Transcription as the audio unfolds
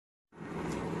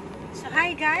So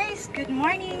hi guys, good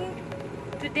morning.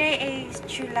 Today is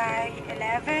July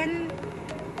 11,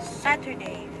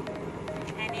 Saturday,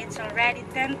 and it's already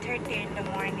 10:30 in the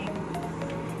morning.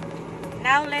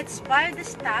 Now let's boil the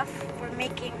stuff for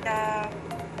making the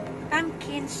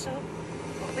pumpkin soup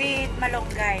with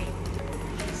malunggay.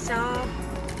 So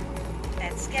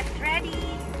let's get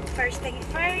ready. First thing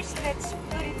first, let's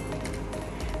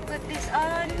put this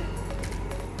on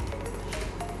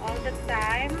all the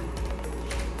time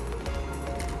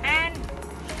and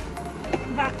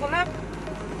buckle up,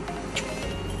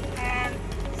 and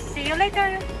see you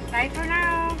later. Bye for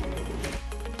now.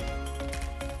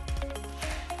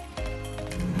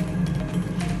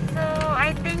 So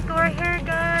I think we're here,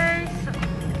 guys.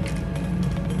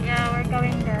 Yeah, we're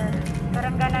going there. What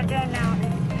I'm gonna do now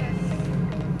is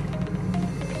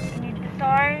just need to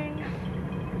turn.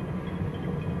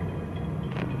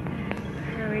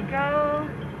 Here we go.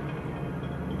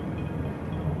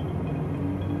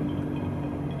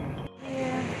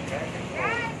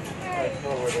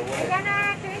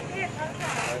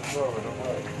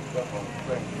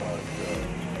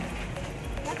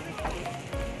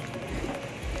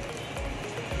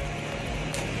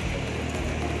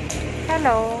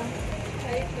 Hello.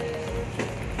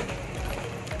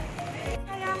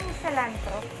 Yung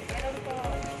cilantro.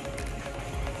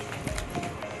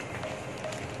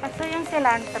 Kaso yung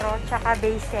cilantro tsaka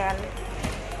basil.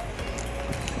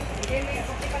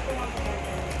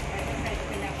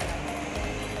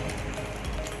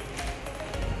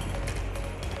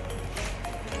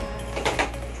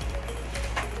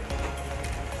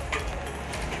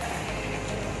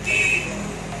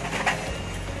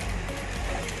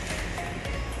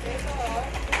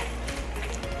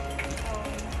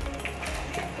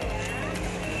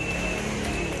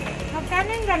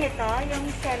 Magkano yung ganito? Yung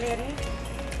celery?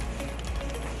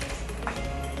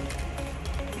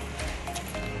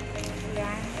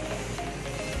 Yan.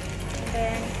 And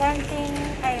then, konting,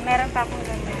 ay, meron pa akong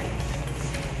ganyan.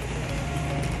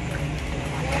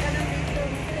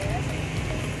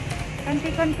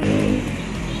 Konti-konti.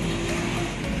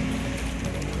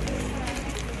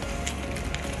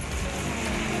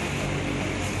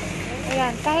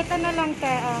 Ayan, kahit ano lang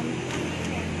ka,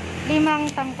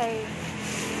 5 tangkay.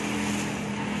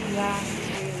 Ayan.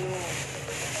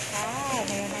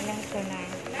 Ngayon na lang ito na.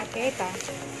 Okay, ito.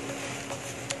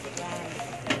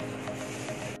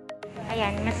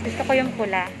 Ayan, mas gusto ko yung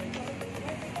pula.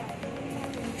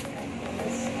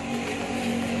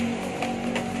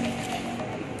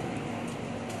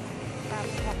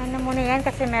 Baka na muna yan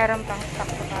kasi meron pang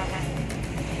stock sa bahay.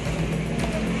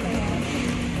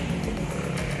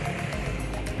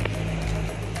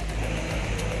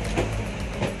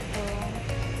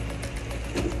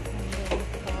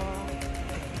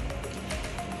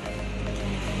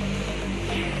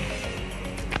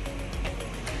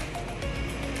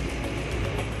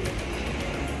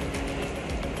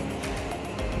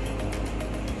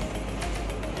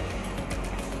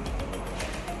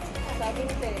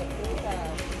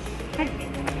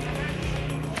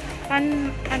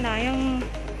 Ano, yung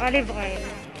olive oil.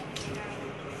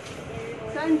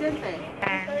 Saan dyan, te?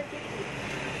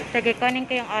 Sige, kunin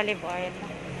ko yung olive oil.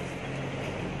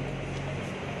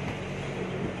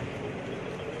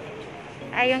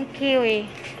 Ay, yung kiwi.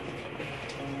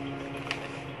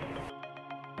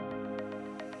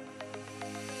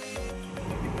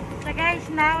 So guys,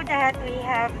 now that we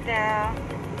have the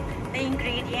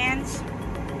ingredients,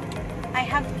 I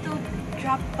have to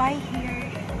drop by here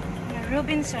in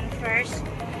Robinson first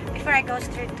before I go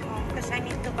straight home, because I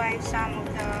need to buy some of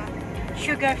the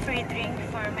sugar-free drink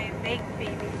for my big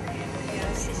baby,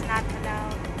 because he's not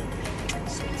allowed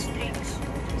sweet drinks.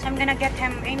 So I'm gonna get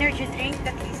him energy drink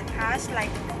that he has, like,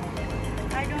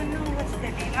 I don't know what's the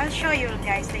name. I'll show you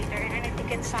guys later. And I need to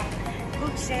get some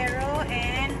Coke Zero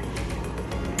and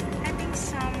I think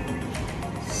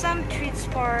some treats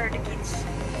for the kids.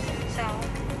 So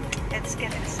let's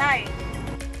get inside.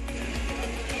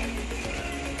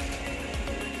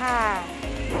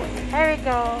 There we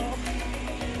go.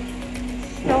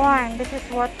 The one. This is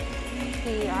what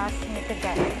he asked me to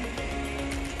get. So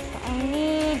I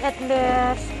need at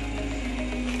least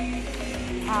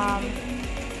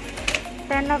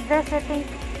 10 of this, I think.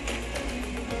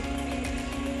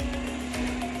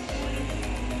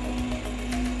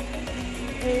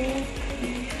 Okay.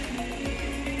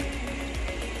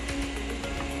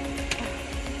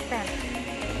 10.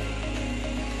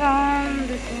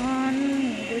 This one.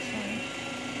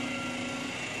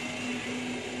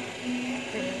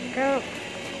 There we go.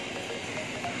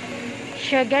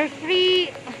 Sugar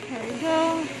free. There we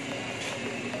go.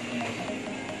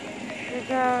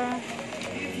 Sugar.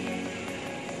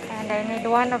 And I need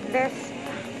one of this.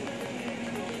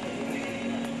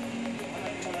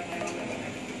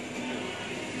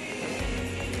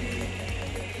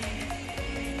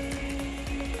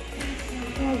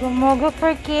 Mogo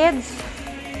for kids.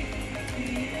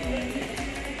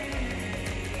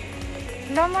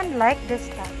 Lemon like this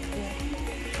stuff.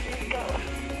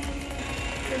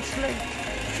 It's like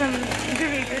some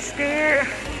ingredients there.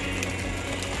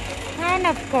 And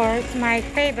of course, my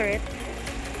favorite,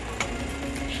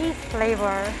 cheese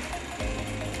flavor.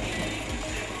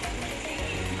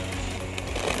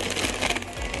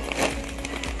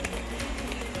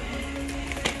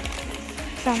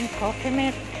 Some coffee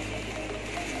mix.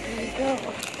 There you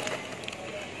go.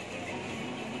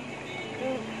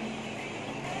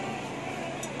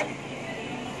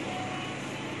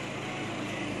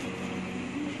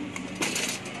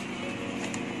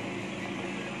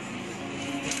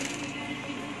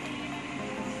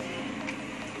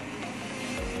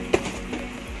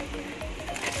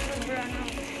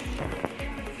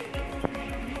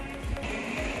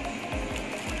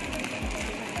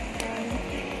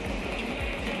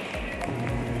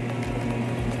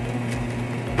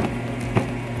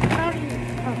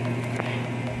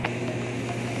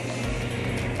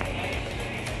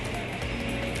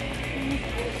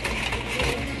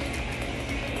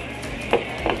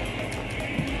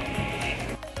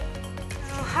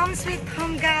 Home sweet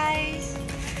home, guys.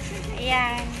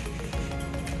 Ayan.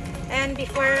 And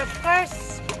before, of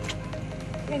course,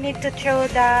 we need to throw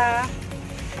the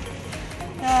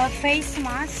face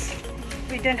mask.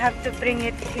 We don't have to bring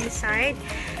it inside.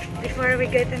 Before we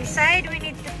get inside, we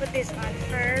need to put this on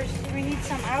first. We need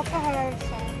some alcohol,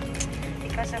 so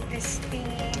because of this thing,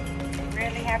 we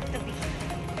really have to be.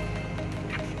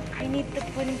 We need to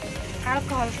put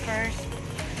alcohol first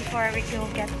before we go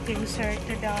get closer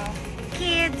to the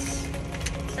kids.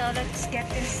 So let's get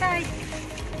inside.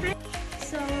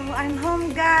 So I'm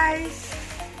home, guys.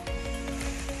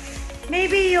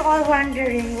 Maybe you all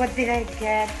wondering what did I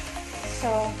get.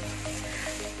 So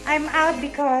I'm out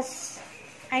because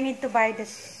I need to buy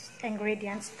this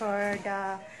ingredients for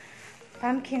the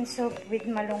pumpkin soup with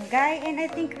malunggay, and I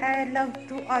think I love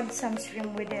to add some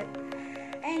shrimp with it.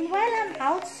 And while I'm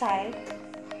outside,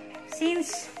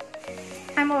 since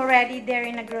I'm already there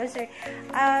in a grocery,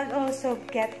 I'll also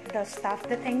get the stuff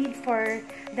that I need for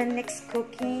the next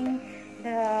cooking,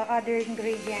 the other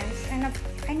ingredients, and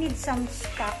I need some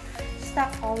stock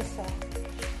also.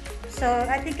 So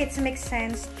I think it makes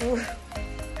sense to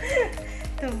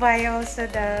to buy also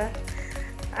the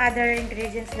other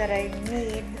ingredients that I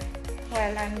need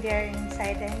while I'm there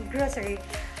inside the grocery.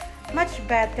 Much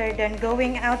better than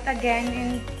going out again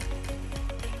and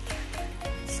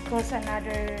goes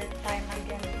another time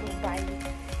again to buy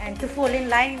and to fall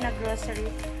in line in a grocery.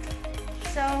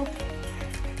 So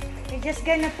we're just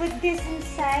gonna put this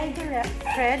inside the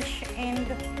fridge and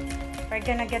we're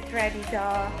gonna get ready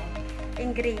the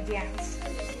ingredients.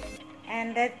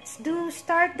 And let's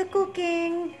start the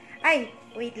cooking. Ay,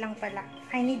 wait lang pala.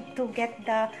 I need to get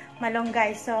the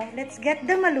malunggay. So let's get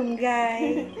the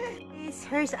malunggay.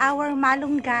 Here's our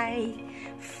malunggay.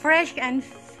 Fresh and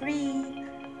free.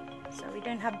 So we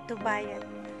don't have to buy it.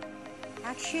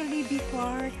 Actually,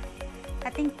 before, I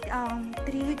think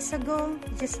 3 weeks ago,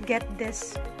 just get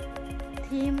this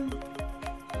theme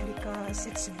because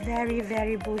it's very,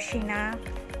 very bushy na.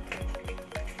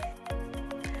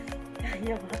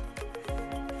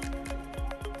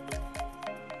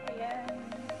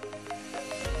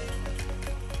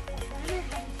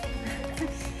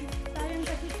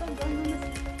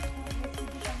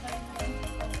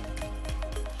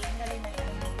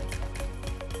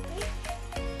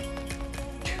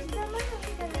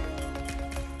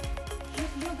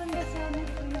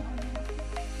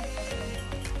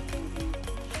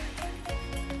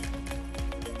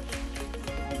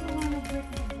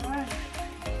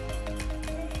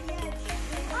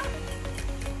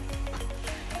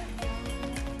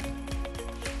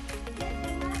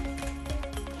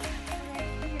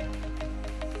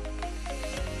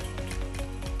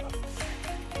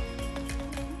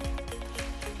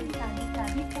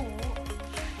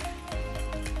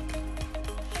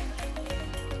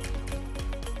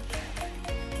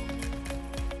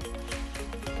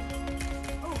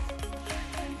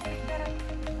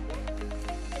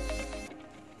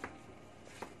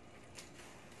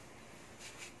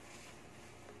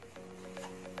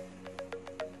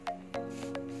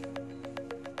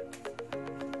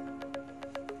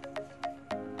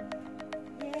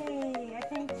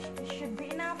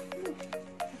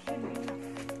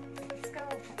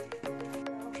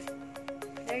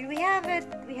 There we have it.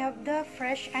 We have the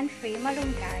fresh and free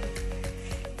malunggay.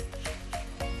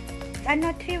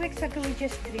 no, 3 weeks ago we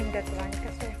just trimmed that one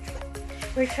because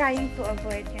we're trying to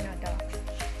avoid, you know,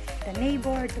 the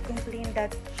neighbor to complain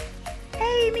that,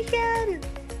 hey Michelle,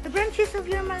 the branches of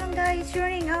your malunggay is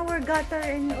ruining our gutter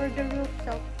or the roof.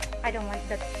 So I don't want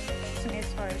that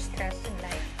business or stress in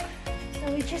life.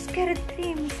 So we just get it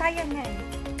trimmed. Sayang yan.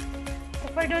 So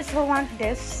for those who want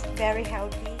this, very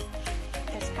healthy,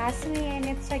 just ask me and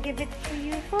I give it to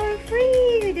you for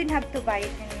free. You didn't have to buy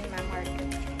it in my market.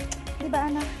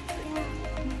 Diba, ano?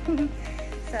 Yeah.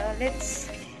 So let's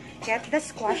get the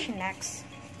squash next.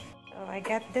 So I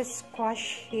got this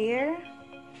squash here.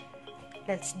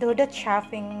 Let's do the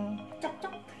chopping.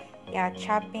 Yeah,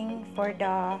 chopping for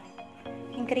the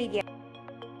ingredient.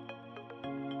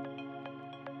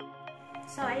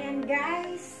 So ayan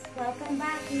guys, welcome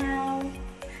back now.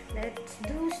 Let's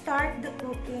start the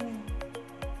cooking.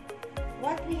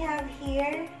 What we have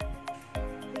here,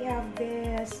 we have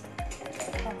this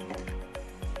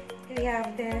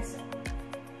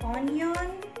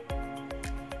onion,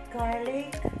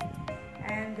 garlic,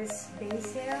 and this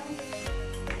basil.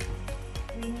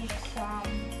 We need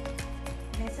some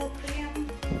basil cream,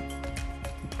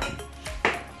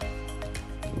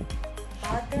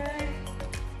 butter,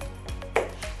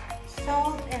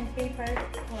 salt, and pepper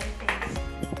for taste.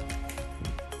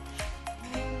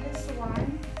 And this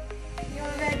one, we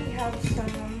already have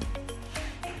some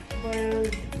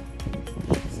boiled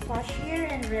squash here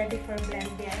and ready for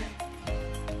blending.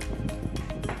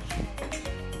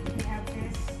 We have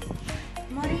this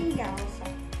moringa also,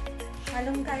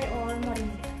 malunggay or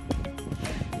moringa.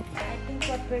 I think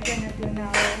what we're gonna do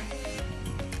now,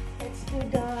 let's do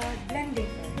the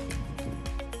blending first.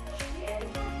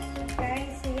 Okay,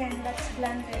 so yeah, let's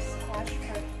blend this squash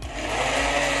first.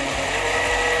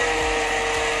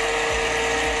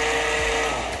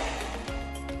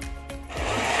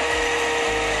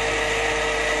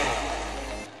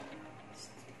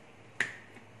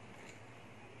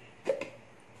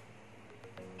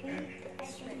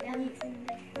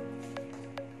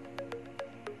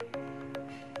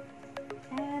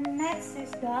 And next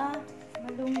is the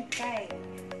malunggay.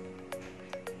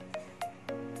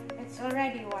 It's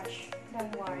already washed.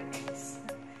 Don't worry, guys.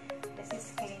 This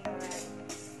is clean already.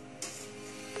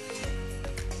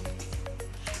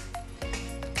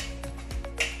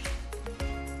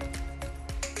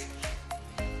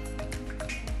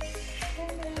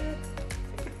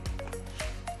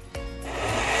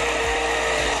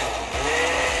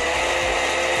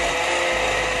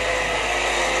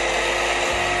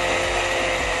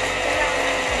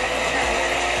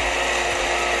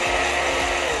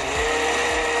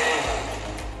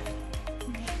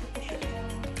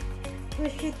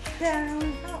 Push it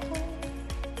down.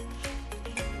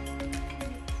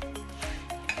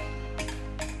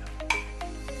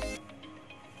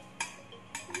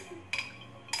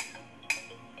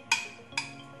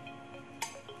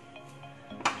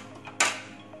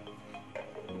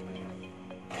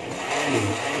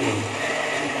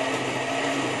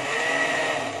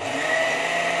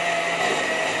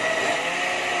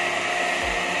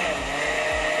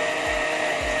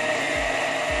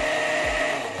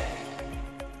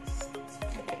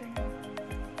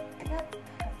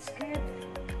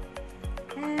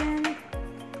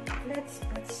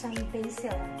 Some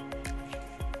basil. So,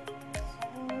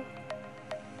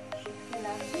 he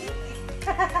loves me.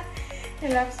 He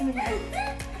loves me.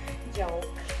 Joke.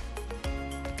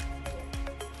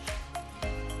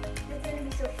 That's gonna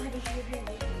be so funny if you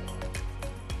really do.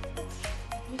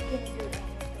 You can do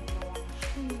anything you want.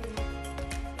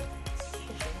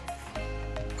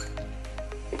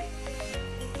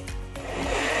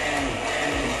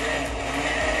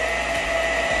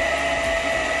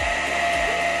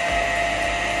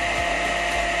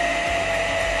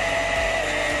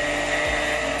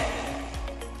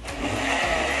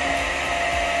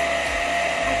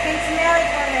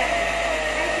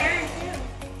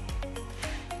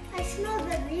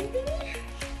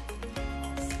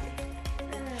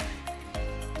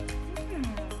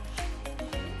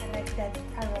 That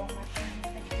aroma.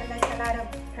 I like a lot of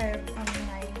herb on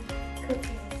my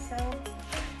cooking. So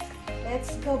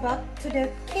let's go back to the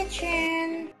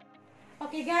kitchen.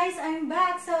 Okay guys, I'm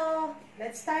back. So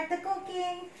let's start the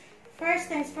cooking. First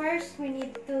things first, we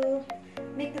need to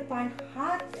make the pan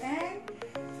hot and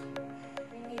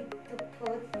we need to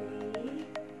put the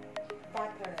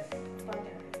butter.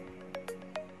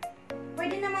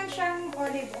 Pwede naman siyang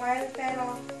olive oil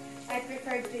pero I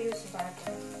prefer to use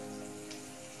butter.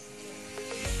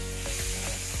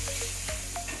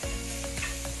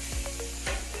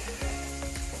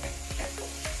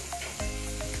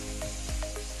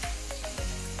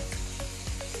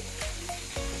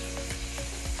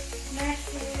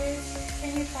 Next is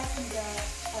pass me the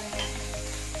onion.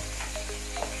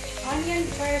 Onion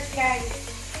first, guys.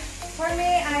 For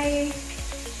me, I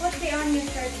put the onion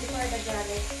first before the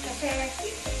garlic. Kasi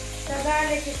the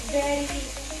garlic is very,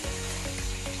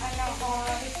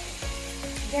 it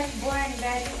gets burned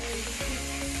very easy.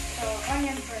 So,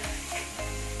 onion first.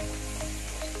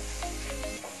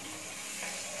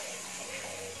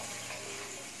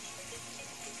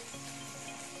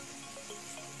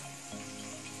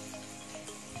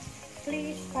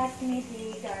 Please pass me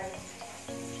the garlic.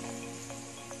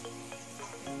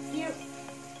 You.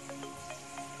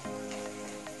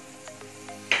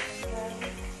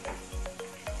 Garlic.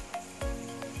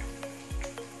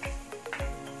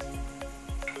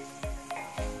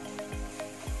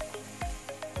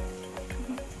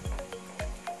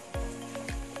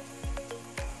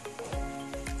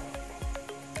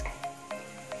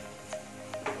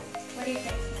 What do you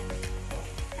think?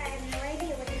 I have no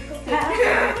idea what you're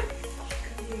cooking.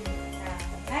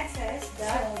 Next is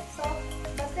the Salt,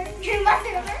 butter. Your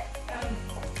butter, huh?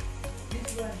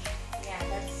 This one. yeah,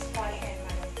 that's squash and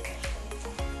malunggay.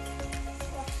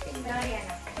 No, yeah,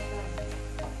 no.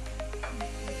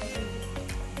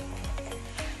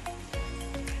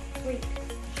 Wait.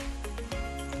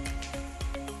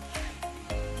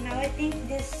 Now I think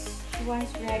this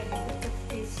one's ready to put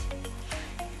this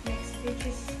next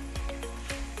pieces.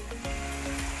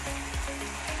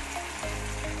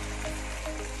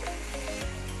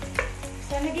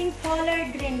 So, naging color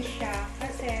green siya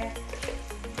kasi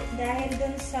dahil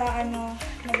dun sa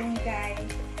malunggay.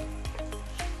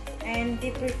 And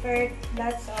they preferred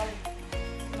lots of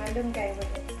malunggay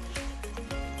with it.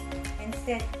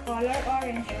 Instead, color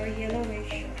orange or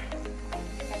yellowish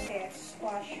kasi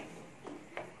squash.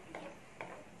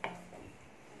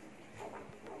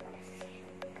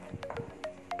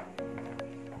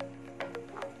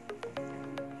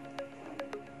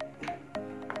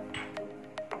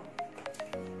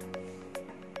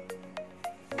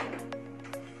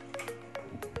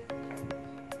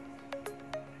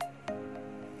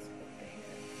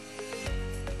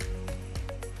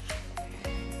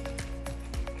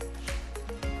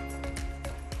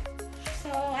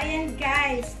 So, ayan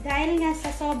guys, dahil nga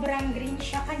sa sobrang green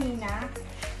siya kanina,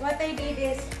 what I did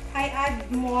is, I add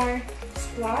more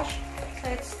squash.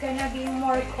 So, it's gonna be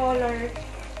more color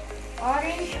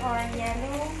orange or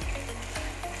yellow.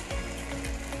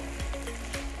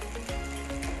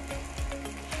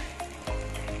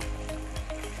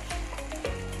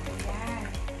 Ayan.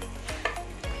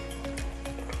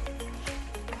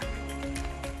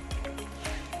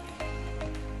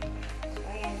 So,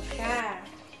 ayan siya.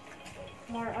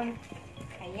 More on,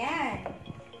 ayan.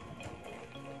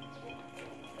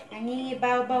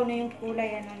 Nangingibabaw na yung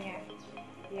kulay, niya.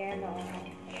 Yellow,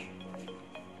 orange.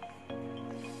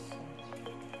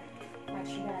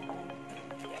 Match that.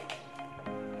 There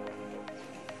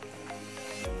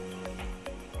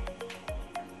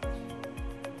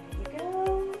you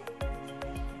go.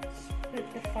 Let's put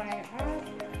the fire up.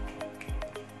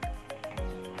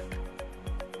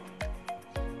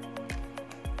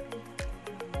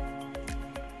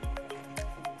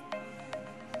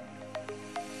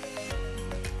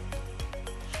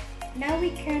 Now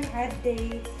we can add the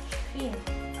ink.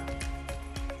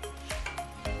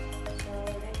 So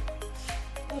let's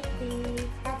put the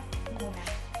half muna.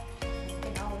 You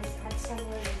can always add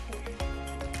somewhere later.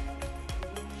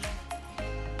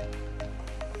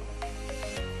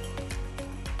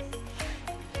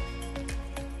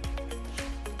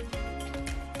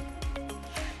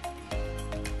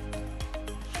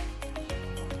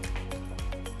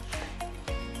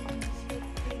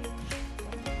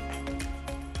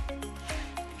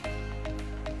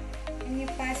 Can you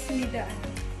pass me the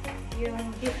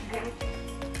yung deep grip?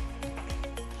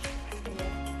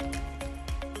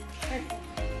 Perfect.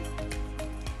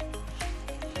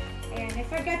 And I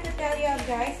forgot to tell you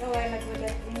guys a while ago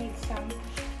that we need some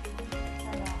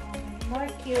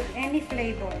more cube, any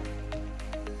flavor.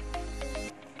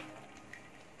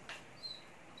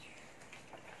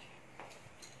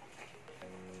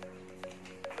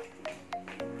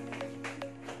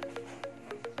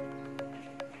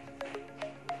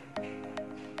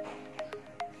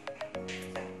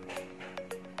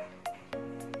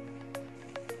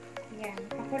 Yan,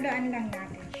 pakuluan lang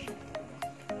natin siya.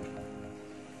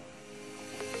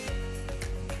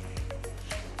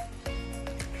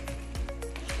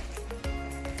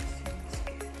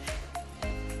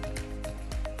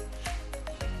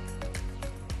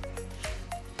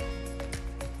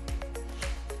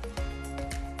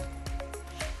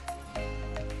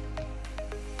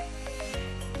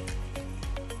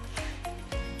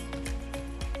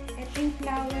 I think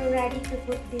now we're ready to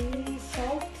put the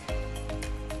salt.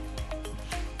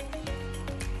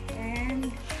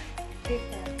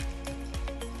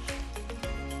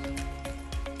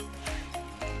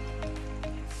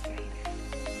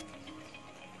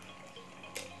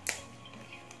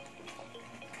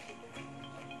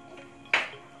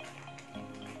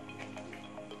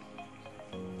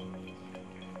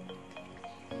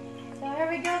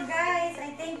 we go, guys.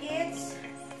 I think it's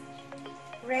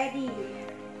ready.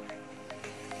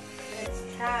 Let's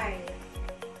try.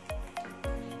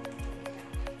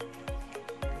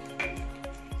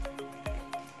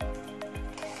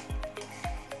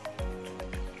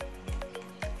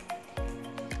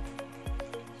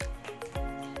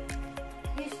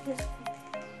 Use this.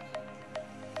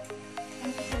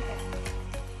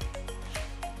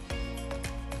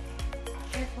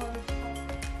 Careful.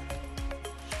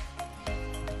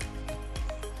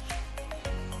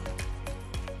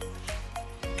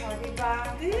 Oh, diba?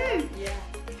 Yeah.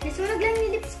 Nasunog lang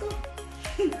yung lips ko.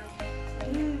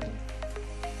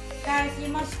 Guys, you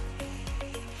must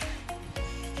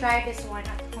try this one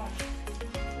at home.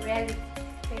 Really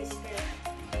tastes good.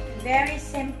 Very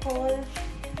simple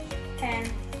and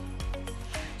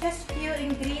just few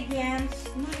ingredients.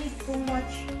 No need too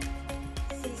much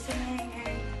seasoning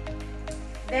and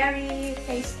very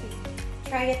tasty.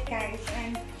 Try it, guys.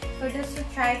 And for those who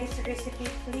try this recipe,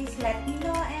 please let me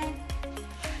know. And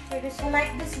for those who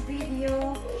like this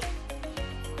video,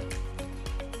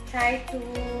 try to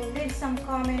leave some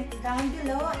comment down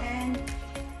below. And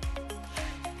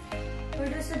for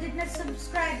those who did not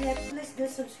subscribe yet, please do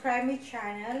subscribe my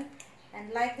channel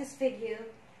and like this video,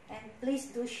 and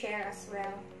please do share as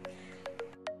well.